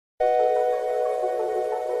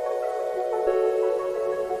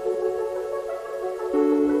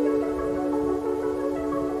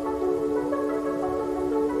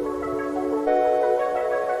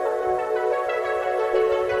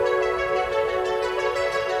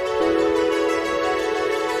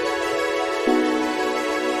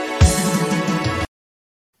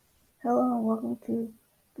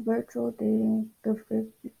Virtual Dating, the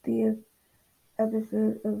 50th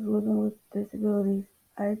episode of Living with Disabilities.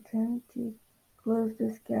 I intend to close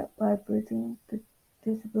this gap by bridging the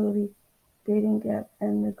disability dating gap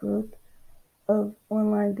and the growth of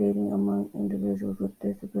online dating among individuals with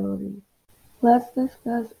disabilities. Let's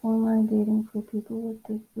discuss online dating for people with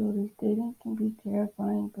disabilities. Dating can be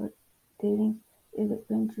terrifying, but dating is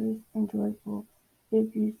adventurous and joyful.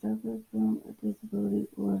 If you suffer from a disability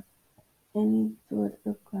or any sort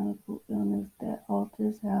of chronic illness that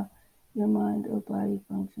alters how your mind or body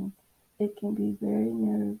functions, it can be very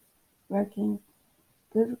nerve-wracking.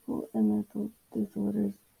 Physical and mental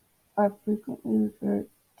disorders are frequently referred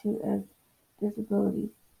to as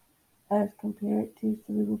disabilities, as compared to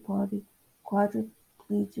cerebral palsy,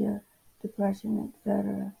 quadriplegia, depression,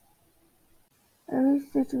 etc. Every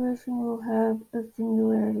situation will have a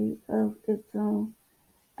singularity of its own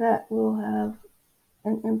that will have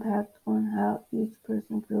an impact on how each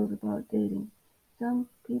person feels about dating. Some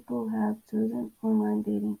people have chosen online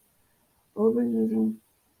dating over using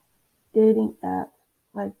dating apps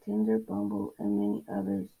like Tinder, Bumble, and many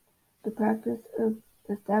others. The practice of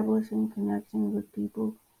establishing connection with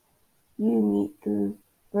people you meet through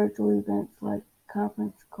virtual events like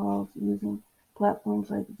conference calls using platforms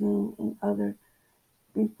like Zoom and others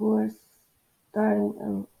before starting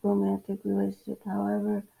a romantic relationship.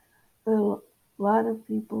 However, a lot of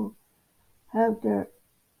people have their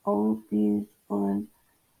own views on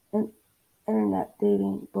internet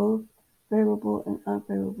dating, both favorable and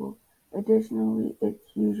unfavorable. Additionally, it's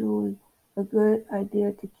usually a good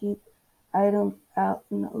idea to keep items out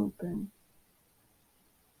in the open.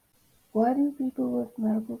 Why do people with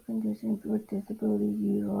medical conditions or disabilities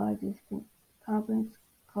utilize conference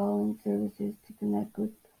calling services to connect with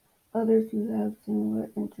others who have similar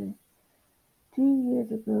interests? 2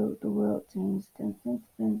 years ago, the world changed, and since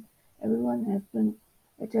then, everyone has been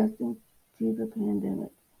adjusting to the pandemic.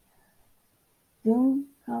 Zoom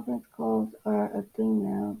conference calls are a thing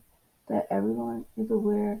now that everyone is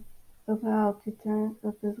aware of how to turn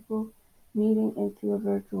a physical meeting into a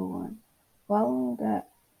virtual one. Following that,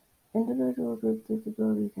 individuals with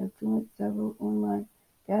disabilities have joined several online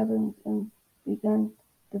gatherings and begun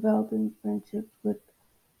developing friendships with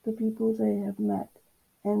the people they have met,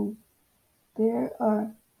 and there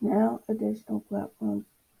are now additional platforms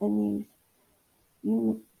in use.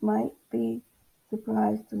 You might be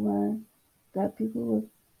surprised to learn that people with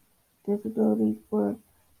disabilities or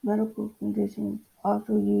medical conditions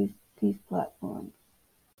also use these platforms.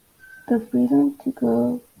 The freedom to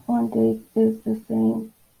go on dates is the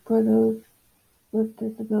same for those with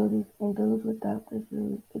disabilities and those without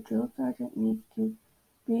disabilities. A drill sergeant needs to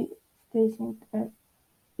be stationed at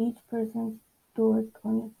each person's door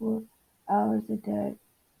 24 hours a day,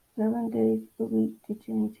 7 days a week to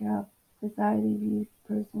change how society views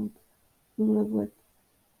persons who live with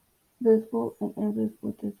visible and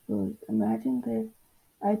invisible disabilities. Imagine their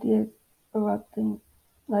ideas erupting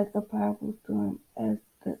like a powerful storm as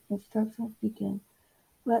the instructions begin.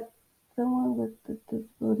 Let someone with the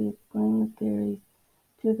disability explain the theories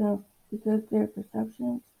to them because their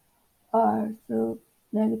perceptions are so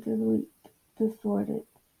negatively distorted.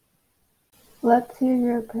 Let's hear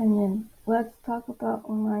your opinion. Let's talk about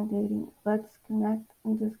online dating. Let's connect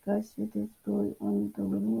and discuss your disability on the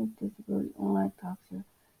Living with Disability online talk show.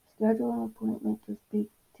 Schedule an appointment to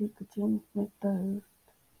speak to Katrina Smith, the host.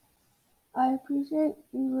 I appreciate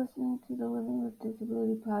you listening to the Living with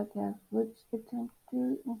Disability podcast, which attempts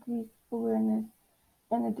to increase awareness.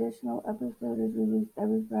 An additional episode is released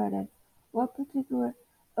every Friday. What particular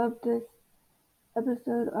of this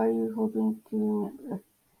episode are you hoping to remember?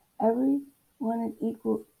 Everyone is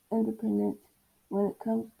equal independence when it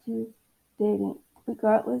comes to dating,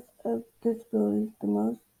 regardless of disabilities. The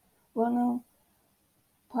most well-known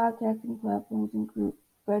podcasting platforms include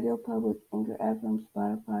Radio Public, Anchor FM,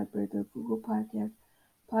 Spotify, Breaker, Google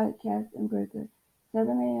Podcasts, and Breaker.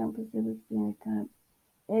 7 a.m. Pacific Standard Time,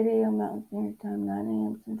 8 a.m. Mountain Standard Time, 9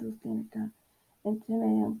 a.m. Central Standard Time, and 10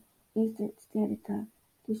 a.m. Eastern Standard Time.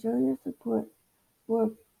 To show your support for a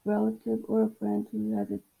relative or a friend who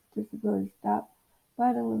has a disability, stop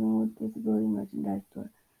by the Living with Disability merchandise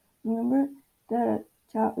store. Remember that a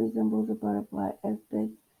child resembles a butterfly. As they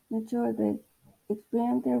mature, they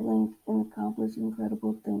expand their wings and accomplish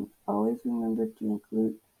incredible things. Always remember to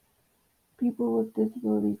include people with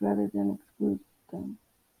disabilities rather than exclude them.